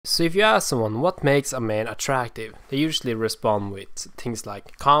So if you ask someone what makes a man attractive, they usually respond with things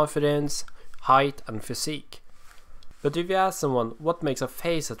like confidence, height and physique. But if you ask someone what makes a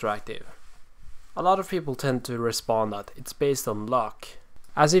face attractive, a lot of people tend to respond that it's based on luck,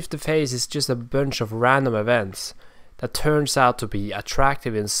 as if the face is just a bunch of random events that turns out to be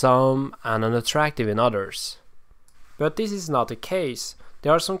attractive in some and unattractive in others. But this is not the case.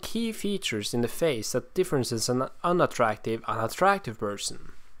 There are some key features in the face that differentiates an unattractive and attractive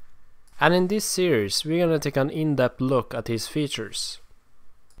person. And in this series, we're gonna take an in-depth look at these features.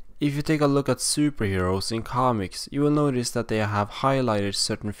 If you take a look at superheroes in comics, you will notice that they have highlighted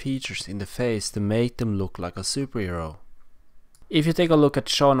certain features in the face to make them look like a superhero. If you take a look at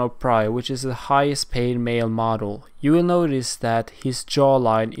Sean O'Brien, which is the highest paid male model, you will notice that his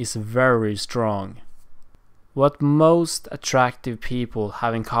jawline is very strong. What most attractive people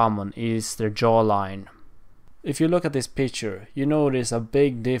have in common is their jawline. If you look at this picture, you notice a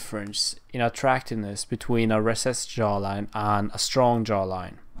big difference in attractiveness between a recessed jawline and a strong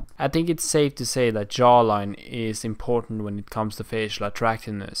jawline. I think it's safe to say that jawline is important when it comes to facial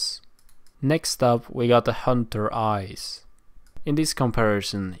attractiveness. Next up, we got the hunter eyes. In this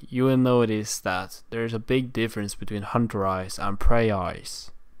comparison, you will notice that there is a big difference between hunter eyes and prey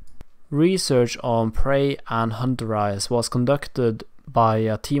eyes. Research on prey and hunter eyes was conducted by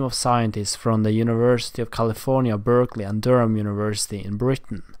a team of scientists from the University of California, Berkeley and Durham University in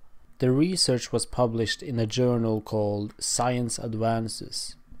Britain. The research was published in a journal called Science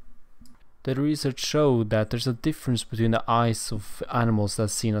Advances. The research showed that there's a difference between the eyes of animals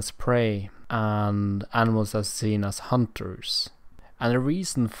that's seen as prey and animals that's seen as hunters. And the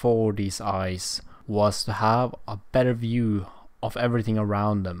reason for these eyes was to have a better view of everything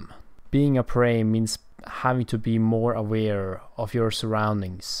around them. Being a prey means having to be more aware of your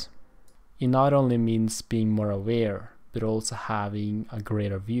surroundings. It not only means being more aware, but also having a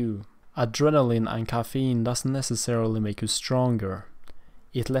greater view. Adrenaline and caffeine doesn't necessarily make you stronger.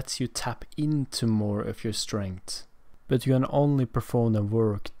 It lets you tap into more of your strength. But you can only perform the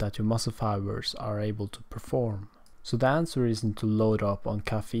work that your muscle fibers are able to perform. So the answer isn't to load up on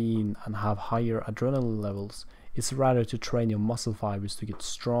caffeine and have higher adrenaline levels. It's rather to train your muscle fibers to get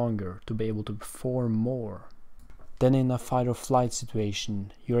stronger, to be able to perform more. Then in a fight or flight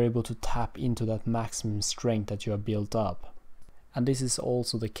situation, you're able to tap into that maximum strength that you have built up. And this is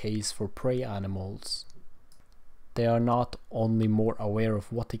also the case for prey animals. They are not only more aware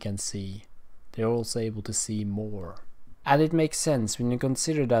of what they can see, they are also able to see more. And it makes sense when you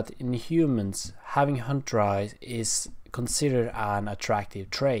consider that in humans, having hunter eyes is considered an attractive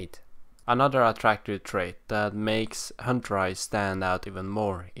trait. Another attractive trait that makes hunter eyes stand out even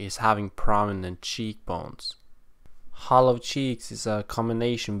more is having prominent cheekbones. Hollow cheeks is a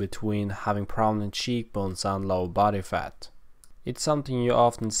combination between having prominent cheekbones and low body fat. It's something you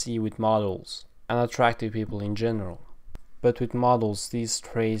often see with models and attractive people in general. But with models, these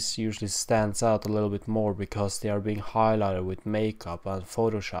traits usually stands out a little bit more because they are being highlighted with makeup and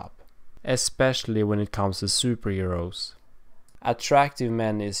Photoshop, especially when it comes to superheroes. Attractive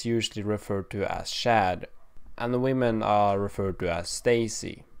men is usually referred to as Shad, and the women are referred to as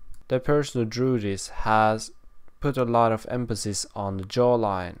Stacy. The person who drew this has put a lot of emphasis on the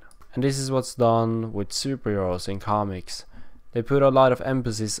jawline, and this is what's done with superheroes in comics. They put a lot of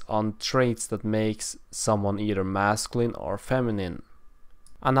emphasis on traits that makes someone either masculine or feminine.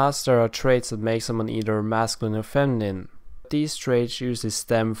 And as there are traits that make someone either masculine or feminine, these traits usually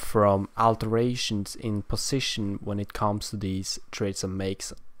stem from alterations in position when it comes to these traits that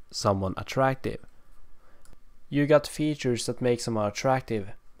makes someone attractive. You got features that make someone attractive,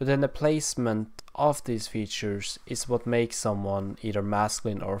 but then the placement of these features is what makes someone either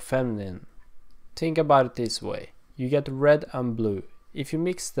masculine or feminine. Think about it this way. You get red and blue. If you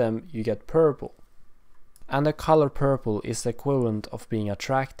mix them, you get purple. And the color purple is the equivalent of being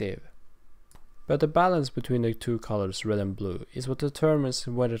attractive. But the balance between the two colors, red and blue, is what determines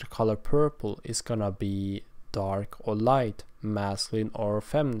whether the color purple is gonna be dark or light, masculine or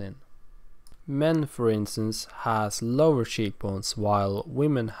feminine. Men, for instance, has lower cheekbones while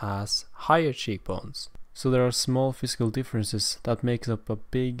women has higher cheekbones. So there are small physical differences that makes up a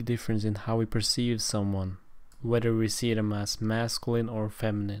big difference in how we perceive someone, whether we see them as masculine or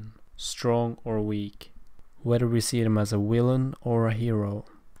feminine, strong or weak, whether we see them as a villain or a hero.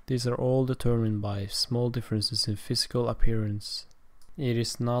 These are all determined by small differences in physical appearance. It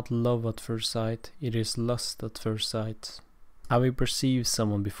is not love at first sight, it is lust at first sight. How we perceive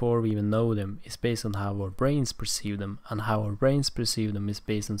someone before we even know them is based on how our brains perceive them, and how our brains perceive them is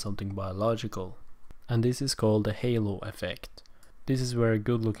based on something biological. And this is called the halo effect. This is where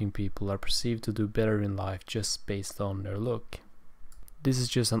good looking people are perceived to do better in life just based on their look. this is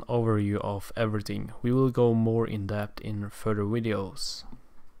just an overview of everything. We will go more in depth in further videos.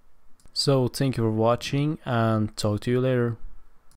 So thank you for watching and talk to you later.